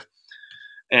 okay?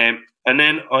 And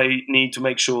then I need to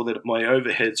make sure that my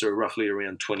overheads are roughly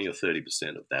around 20 or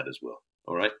 30% of that as well,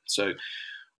 all right? So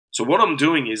what I'm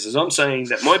doing is I'm saying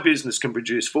that my business can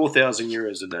produce 4,000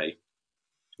 euros a day,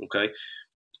 okay?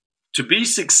 To be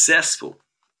successful,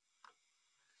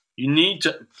 you need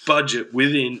to budget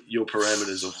within your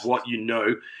parameters of what you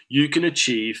know you can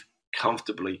achieve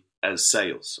comfortably as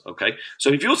sales, okay?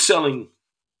 So if you're selling,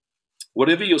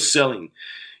 whatever you're selling,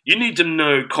 you need to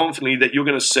know confidently that you're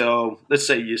going to sell, let's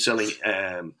say you're selling,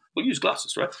 we'll use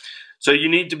glasses, right? So you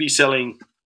need to be selling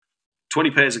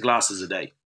 20 pairs of glasses a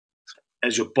day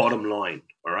as your bottom line,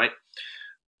 all right?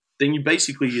 Then you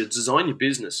design your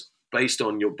business based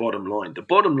on your bottom line. The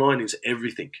bottom line is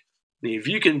everything. If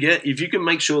you can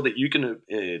make sure that you can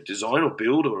design or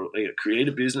build or create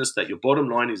a business that your bottom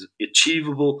line is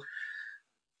achievable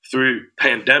through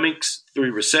pandemics,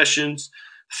 through recessions,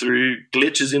 through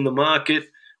glitches in the market,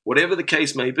 whatever the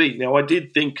case may be. Now, I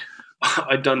did think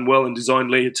I'd done well and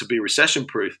designed Liath to be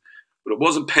recession-proof, but it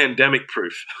wasn't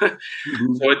pandemic-proof.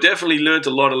 Mm-hmm. So I definitely learned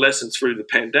a lot of lessons through the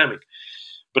pandemic.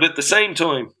 But at the same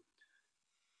time,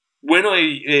 when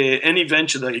any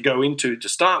venture that you go into to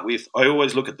start with, I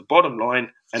always look at the bottom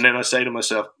line, and then I say to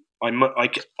myself,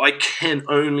 I can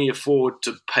only afford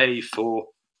to pay for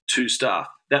 2 staff.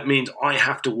 That means I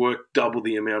have to work double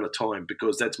the amount of time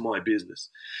because that's my business.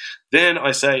 Then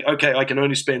I say, okay, I can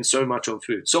only spend so much on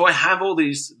food. So I have all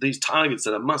these targets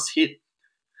that I must hit.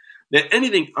 Now,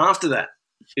 anything after that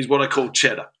is what I call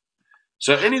cheddar.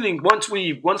 So anything, once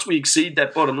we exceed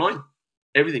that bottom line,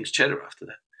 everything's cheddar after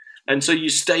that. And so you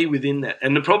stay within that.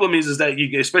 And the problem is that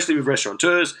you, especially with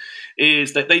restaurateurs,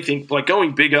 is that they think by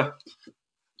going bigger,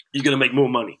 you're going to make more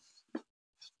money.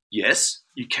 Yes,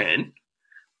 you can.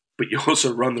 But you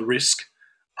also run the risk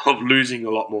of losing a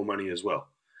lot more money as well.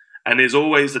 And there's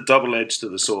always the double edge to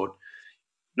the sword.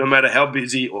 No matter how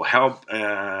busy or how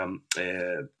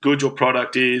good your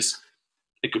product is,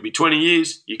 it could be 20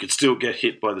 years, you could still get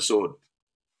hit by the sword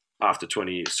after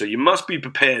 20 years. So you must be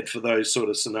prepared for those sort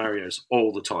of scenarios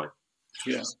all the time.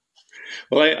 Yeah.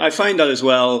 Well, I find that as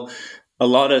well. A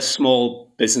lot of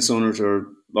small business owners or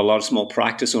a lot of small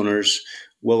practice owners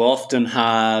will often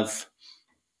have,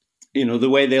 the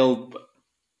way they'll,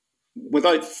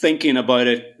 without thinking about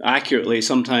it accurately,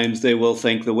 sometimes they will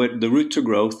think the route to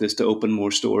growth is to open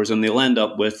more stores, and they'll end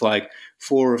up with like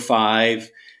 4 or 5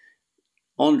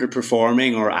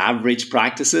 underperforming or average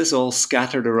practices all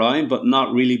scattered around, but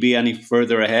not really be any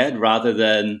further ahead, rather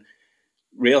than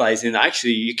realizing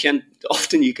actually you can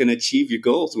achieve your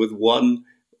goals with 1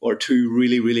 or 2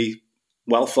 really, really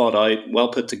well thought out, well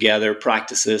put together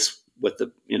practices with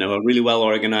a really well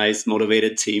organized,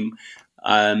 motivated team.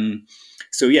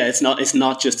 So yeah, it's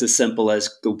not just as simple as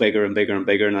go bigger and bigger and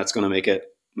bigger, and that's going to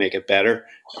make it better.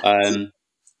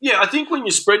 Yeah, I think when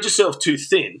you spread yourself too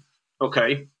thin,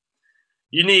 okay,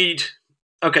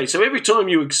 so every time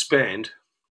you expand,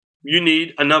 you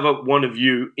need another one of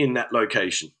you in that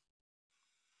location.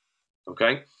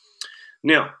 Okay,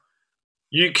 now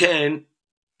you can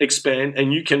expand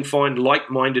and you can find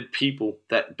like-minded people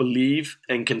that believe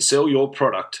and can sell your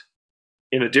product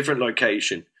in a different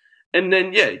location, and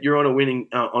then you're on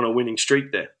a winning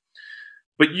streak there.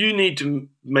 But you need to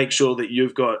make sure that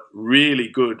you've got really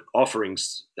good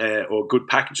offerings or good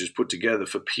packages put together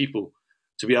for people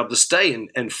to be able to stay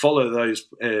and follow those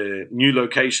new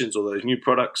locations or those new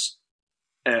products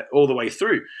all the way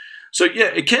through. So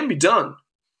it can be done,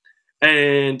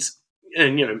 and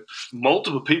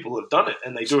multiple people have done it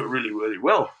and they do it really, really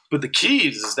well. But the key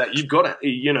is that you've got to,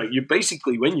 you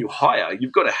basically, when you hire,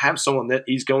 you've got to have someone that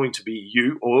is going to be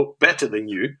you or better than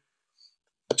you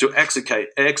to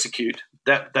execute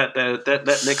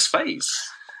that next phase.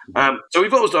 So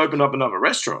if I was to open up another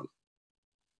restaurant,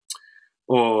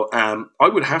 or I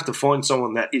would have to find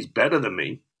someone that is better than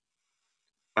me,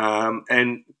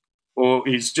 or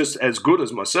is just as good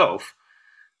as myself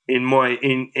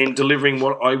in delivering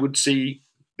what I would see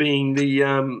being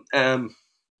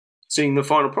seeing the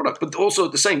final product. But also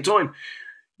at the same time,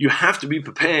 you have to be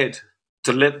prepared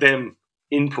to let them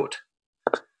input,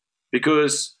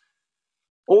 because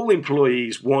all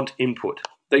employees want input.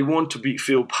 They want to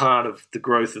feel part of the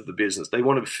growth of the business. They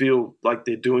want to feel like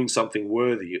they're doing something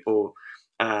worthy or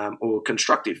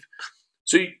constructive.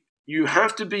 So you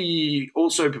have to be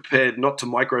also prepared not to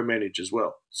micromanage as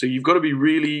well. So you've got to be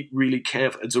really, really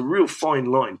careful. It's a real fine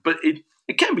line, but it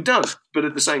can be done. But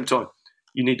at the same time,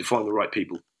 you need to find the right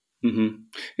people. Mm-hmm.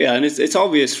 Yeah, and it's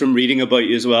obvious from reading about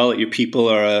you as well that your people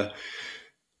are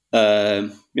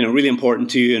really important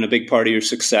to you and a big part of your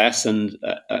success. And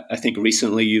I think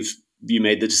recently you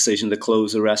made the decision to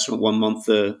close the restaurant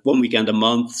 1 weekend a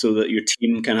month, so that your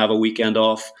team can have a weekend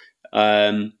off.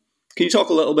 Can you talk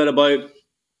a little bit about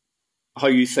how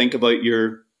you think about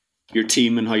your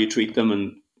team and how you treat them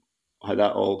and how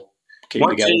that all came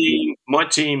together? My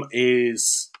team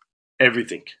is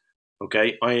everything.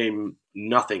 Okay, I am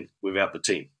nothing without the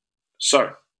team.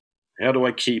 So, how do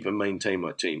I keep and maintain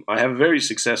my team? I have a very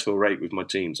successful rate with my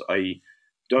teams. I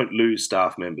don't lose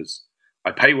staff members.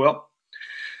 I pay well.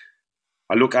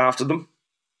 I look after them.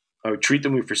 I would treat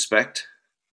them with respect.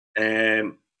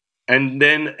 And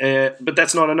then, but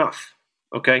that's not enough.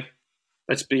 Okay,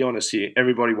 let's be honest here.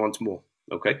 Everybody wants more.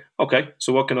 Okay.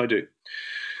 So what can I do?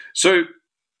 So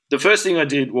the first thing I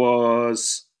did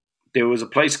was, there was a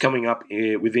place coming up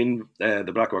within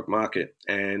the Blackrock market,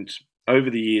 and over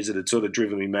the years it had sort of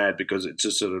driven me mad, because it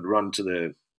just sort of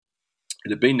it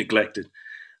had been neglected.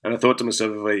 And I thought to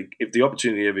myself, if the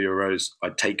opportunity ever arose,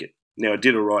 I'd take it. Now, it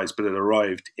did arise, but it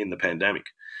arrived in the pandemic.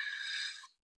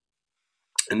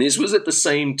 And this was at the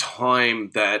same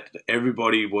time that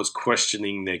everybody was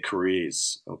questioning their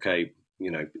careers. Okay,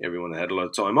 everyone had a lot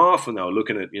of time off, and they were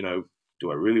looking at,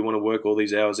 do I really want to work all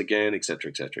these hours again, et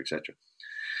cetera, et cetera, et cetera.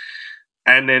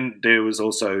 And then there was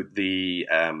also the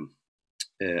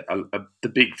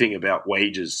big thing about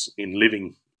wages in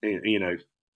living, being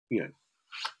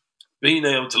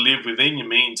able to live within your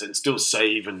means and still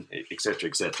save, and et cetera,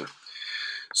 et cetera.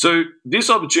 So this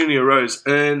opportunity arose,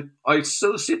 and I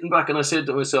sort of sitting back and I said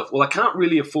to myself, well, I can't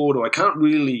really afford, or I can't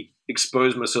really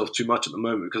expose myself too much at the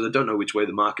moment, because I don't know which way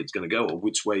the market's going to go or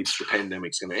which way the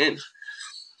pandemic's going to end.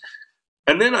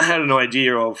 And then I had an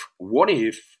idea of, what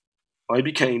if I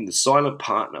became the silent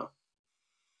partner,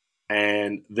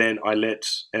 and then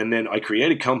I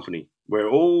create a company where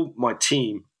all my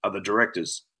team are the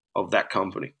directors of that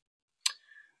company.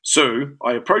 So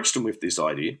I approached them with this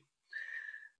idea,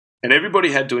 and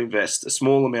everybody had to invest a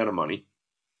small amount of money,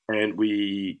 and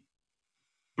we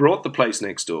brought the place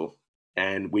next door,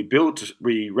 and we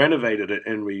renovated it,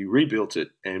 and we rebuilt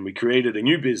it, and we created a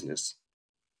new business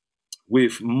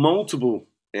with multiple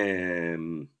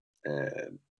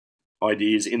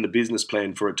ideas in the business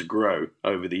plan for it to grow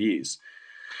over the years.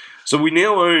 So we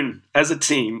now own, as a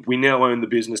team, the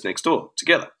business next door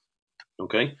together.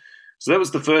 Okay, so that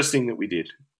was the first thing that we did.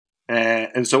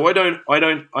 And so I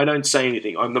don't say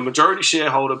anything. I'm the majority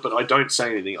shareholder, but I don't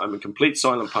say anything. I'm a complete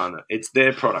silent partner. It's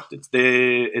their product.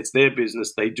 It's their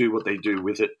business. They do what they do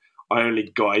with it. I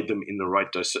only guide them in the right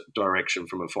direction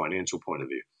from a financial point of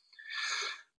view.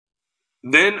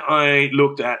 Then I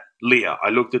looked at Liath. I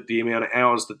looked at the amount of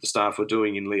hours that the staff were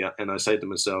doing in Liath, and I said to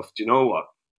myself, do you know what?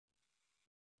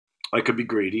 I could be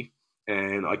greedy,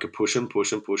 and I could push and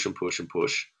push and push and push and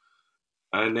push.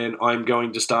 And then I'm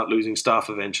going to start losing staff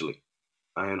eventually.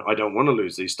 And I don't want to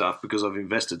lose these staff, because I've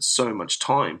invested so much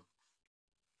time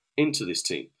into this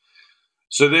team.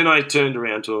 So then I turned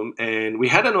around to them, and we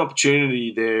had an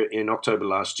opportunity there in October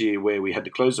last year where we had to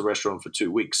close the restaurant for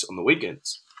 2 weeks on the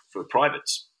weekends for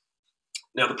privates.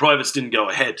 Now, the privates didn't go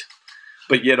ahead,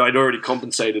 but yet I'd already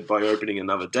compensated by opening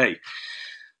another day.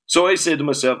 So I said to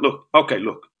myself, look,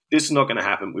 this is not going to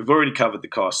happen. We've already covered the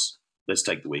costs. Let's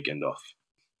take the weekend off.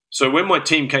 So when my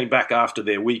team came back after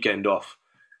their weekend off,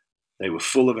 they were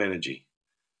full of energy.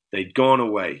 They'd gone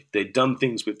away. They'd done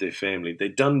things with their family.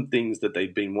 They'd done things that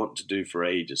they'd been wanting to do for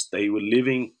ages. They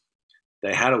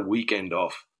had a weekend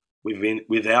off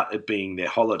without it being their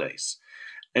holidays.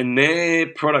 And their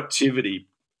productivity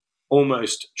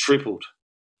almost tripled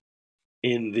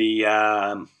in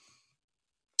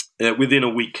within a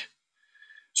week.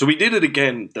 So we did it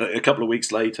again a couple of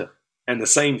weeks later, and the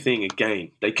same thing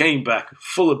again. They came back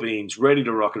full of beans, ready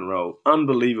to rock and roll,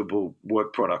 unbelievable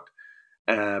work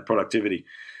productivity.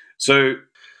 So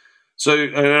So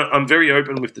I'm very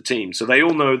open with the team. So they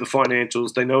all know the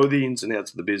financials. They know the ins and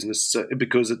outs of the business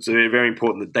because it's very, very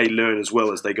important that they learn as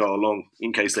well as they go along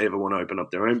in case they ever want to open up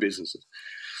their own businesses.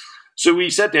 So we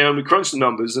sat down, we crunched the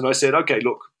numbers, and I said, okay,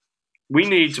 look, we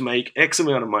need to make X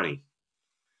amount of money.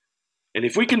 And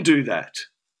if we can do that,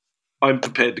 I'm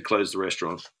prepared to close the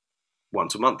restaurant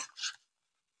once a month.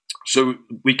 So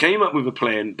we came up with a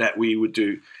plan that we would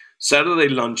do Saturday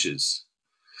lunches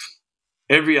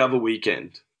every other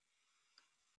weekend,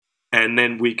 and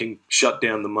then we can shut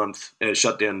down the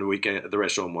weekend, the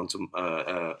restaurant once a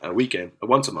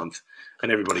month,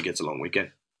 and everybody gets a long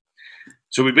weekend.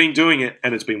 So we've been doing it,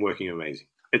 and it's been working amazing.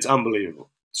 It's unbelievable.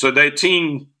 So their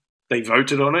team, they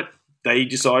voted on it. They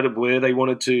decided where they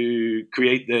wanted to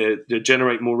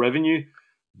generate more revenue.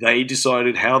 They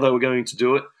decided how they were going to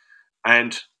do it,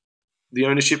 and the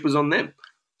ownership was on them.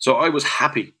 So I was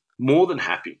happy, more than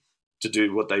happy, to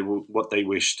do what they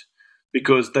wished,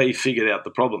 because they figured out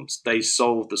the problems. They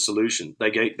solved the solution.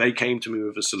 They came to me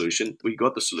with a solution. We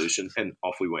got the solution, and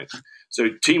off we went. So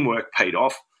teamwork paid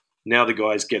off. Now the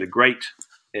guys get a great,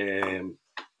 they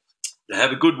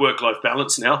have a good work-life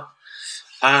balance now.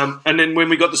 And then when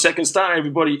we got the second star,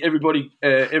 everybody,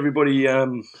 pay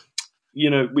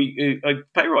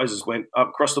rises went up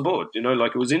across the board.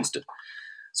 Like it was instant.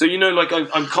 So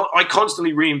I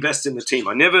constantly reinvest in the team.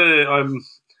 I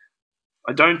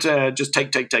don't just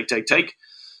take.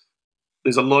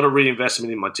 There's a lot of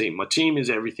reinvestment in my team. My team is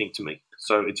everything to me.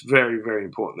 So it's very, very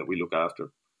important that we look after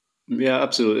it. Yeah,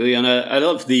 absolutely. And I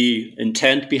love the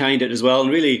intent behind it as well.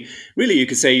 And really, you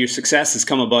could say your success has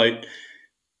come about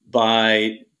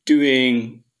by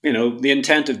doing, the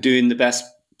intent of delivering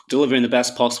the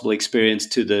best possible experience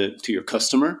to your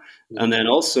customer, and then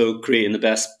also creating the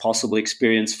best possible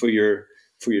experience for your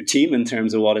team in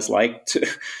terms of what it's like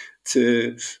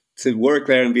to work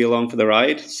there and be along for the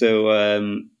ride. So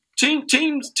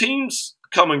teams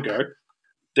come and go.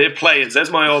 They're players.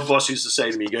 As my old boss used to say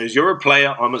to me, he goes, "You're a player,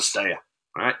 I'm a stayer."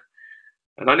 Right?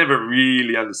 And I never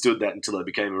really understood that until I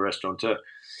became a restaurateur,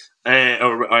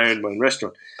 or I owned my own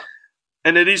restaurant.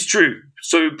 And it is true.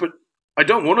 So, but I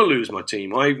don't want to lose my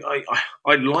team. I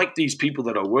like these people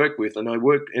that I work with, and I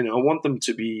want them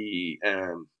to be,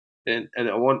 I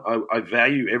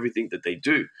value everything that they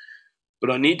do,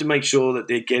 but I need to make sure that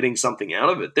they're getting something out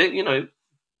of it.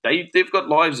 They've got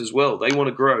lives as well. They want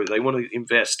to grow, they want to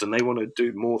invest, and they want to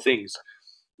do more things.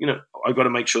 I've got to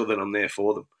make sure that I'm there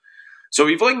for them. So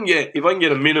if I can get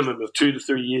a minimum of 2 to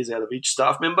 3 years out of each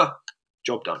staff member,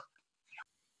 job done.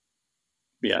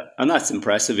 Yeah, and that's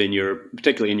impressive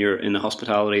particularly in the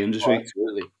hospitality industry. Oh,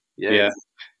 absolutely. Yeah.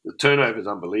 The turnover is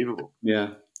unbelievable.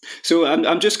 Yeah. So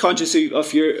I'm just conscious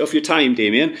of your time,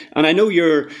 Damien, and I know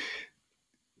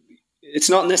it's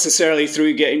not necessarily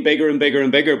through getting bigger and bigger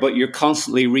and bigger, but you're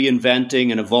constantly reinventing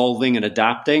and evolving and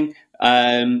adapting.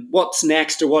 What's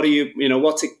next, or what are you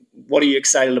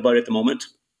excited about at the moment?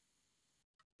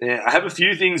 Yeah, I have a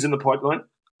few things in the pipeline.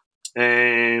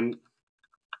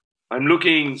 I'm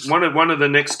looking. One of the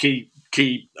next key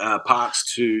parts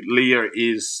to Liath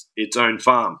is its own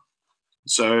farm.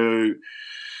 So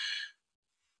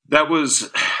that was.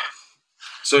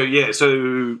 So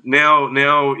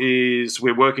now is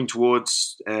we're working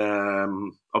towards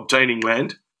obtaining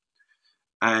land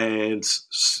and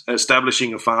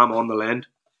establishing a farm on the land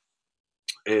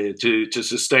to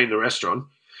sustain the restaurant,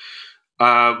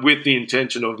 with the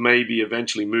intention of maybe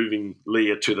eventually moving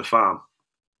Liath to the farm.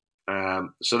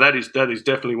 So that is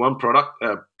definitely one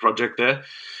project there.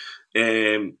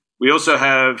 We also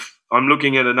have. I'm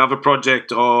looking at another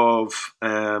project of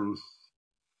a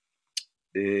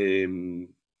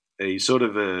sort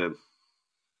of a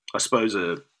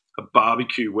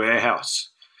barbecue warehouse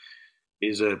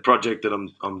is a project that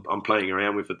I'm playing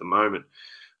around with at the moment.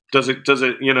 Does it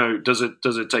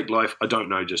take life? I don't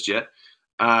know just yet.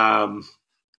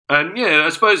 And yeah, I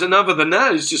suppose another than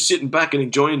that is just sitting back and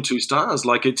enjoying 2 stars.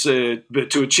 Like but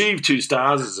to achieve 2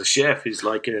 stars as a chef is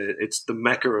it's the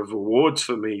mecca of awards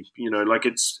for me. Like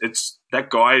it's that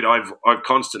guide. I've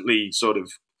constantly sort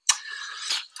of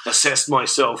assessed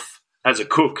myself as a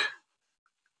cook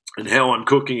and how I'm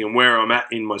cooking and where I'm at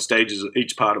in my stages of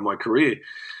each part of my career.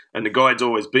 And the guide's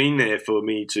always been there for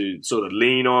me to sort of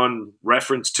lean on,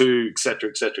 reference to, et cetera,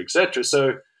 et cetera, et cetera.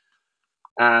 So,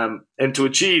 and to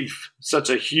achieve such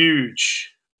a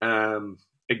huge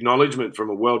acknowledgement from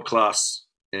a world-class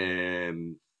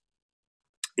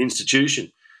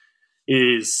institution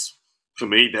is, for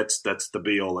me, that's the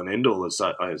be-all and end-all as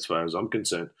far as I'm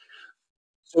concerned.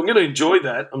 So I'm going to enjoy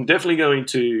that. I'm definitely going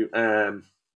to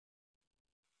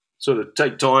sort of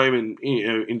take time and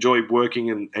enjoy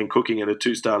working and cooking at a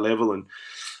 2-star level,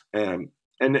 and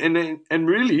and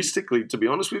realistically, to be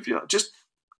honest with you, just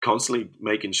constantly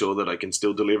making sure that I can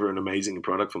still deliver an amazing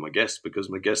product for my guests, because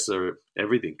my guests are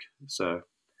everything. So,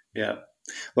 yeah.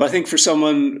 Well, I think for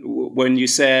someone, when you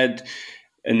said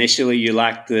initially you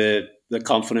lacked the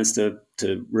confidence to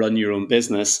run your own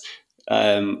business,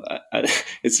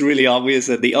 it's really obvious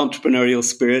that the entrepreneurial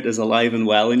spirit is alive and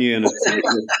well in you, and it's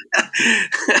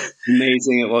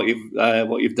amazing at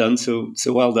what you've done. So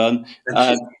well done.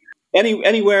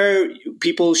 Anywhere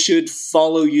people should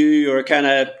follow you, or kind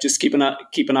of just keep an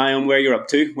eye on where you're up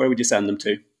to? Where would you send them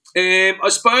to? I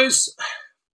suppose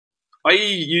I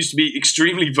used to be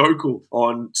extremely vocal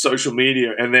on social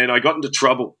media, and then I got into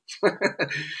trouble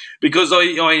because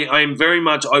I'm very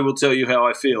much, I will tell you how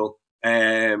I feel,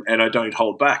 and I don't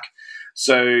hold back.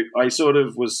 So I sort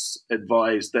of was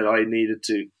advised that I needed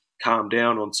to calm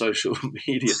down on social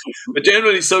media. But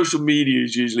generally, social media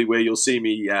is usually where you'll see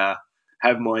me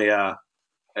have my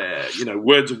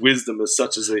words of wisdom, as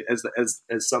such as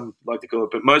some like to call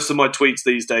it. But most of my tweets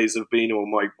these days have been, or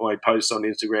my posts on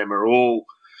Instagram are all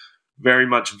very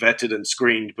much vetted and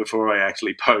screened before I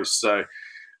actually post. So,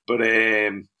 but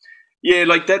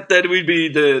like that would be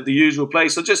the usual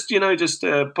place. So just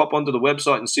pop onto the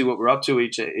website and see what we're up to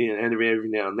every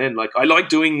now and then. Like, I like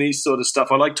doing these sort of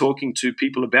stuff. I like talking to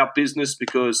people about business,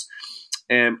 because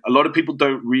a lot of people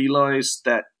don't realize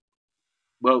that.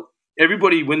 Well,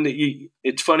 everybody,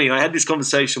 it's funny. I had this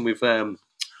conversation with one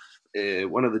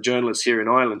of the journalists here in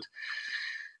Ireland.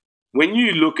 When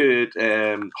you look at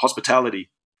hospitality,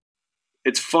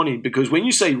 it's funny, because when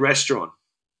you say restaurant,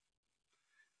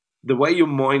 the way your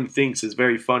mind thinks is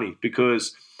very funny,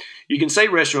 because you can say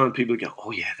restaurant and people go, oh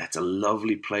yeah, that's a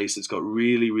lovely place. It's got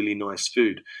really, really nice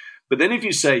food. But then if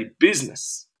you say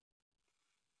business,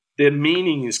 their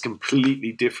meaning is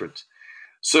completely different.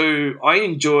 So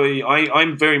I'm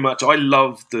very much, I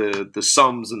love the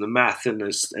sums and the math and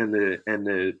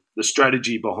the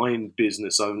strategy behind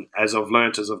business, as I've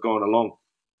learnt as I've gone along.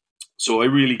 So I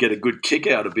really get a good kick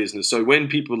out of business. So when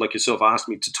people like yourself ask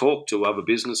me to talk to other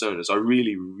business owners, I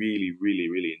really, really, really,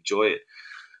 really enjoy it,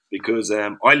 because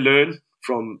I learn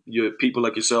from people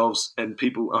like yourselves, and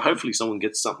people. Hopefully, someone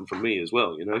gets something from me as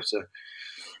well. So.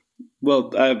 Well,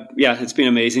 it's been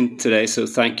amazing today. So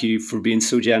thank you for being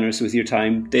so generous with your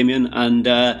time, Damien. And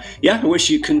I wish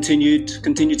you continued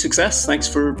success. Thanks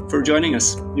for joining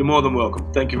us. You're more than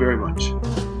welcome. Thank you very much.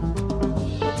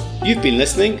 You've been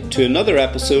listening to another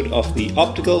episode of The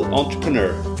Optical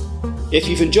Entrepreneur. If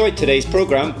you've enjoyed today's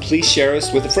program, please share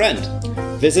us with a friend.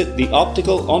 Visit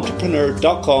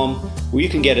theopticalentrepreneur.com, where you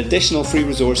can get additional free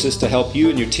resources to help you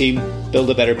and your team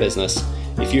build a better business.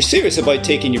 If you're serious about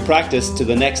taking your practice to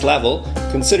the next level,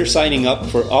 consider signing up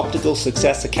for Optical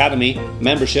Success Academy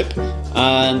membership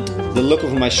and the Look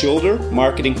Over My Shoulder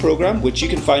marketing program, which you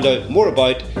can find out more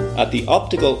about at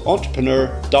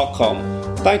theopticalentrepreneur.com.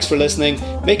 Thanks for listening.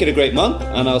 Make it a great month,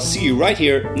 and I'll see you right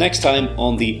here next time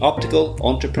on The Optical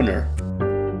Entrepreneur.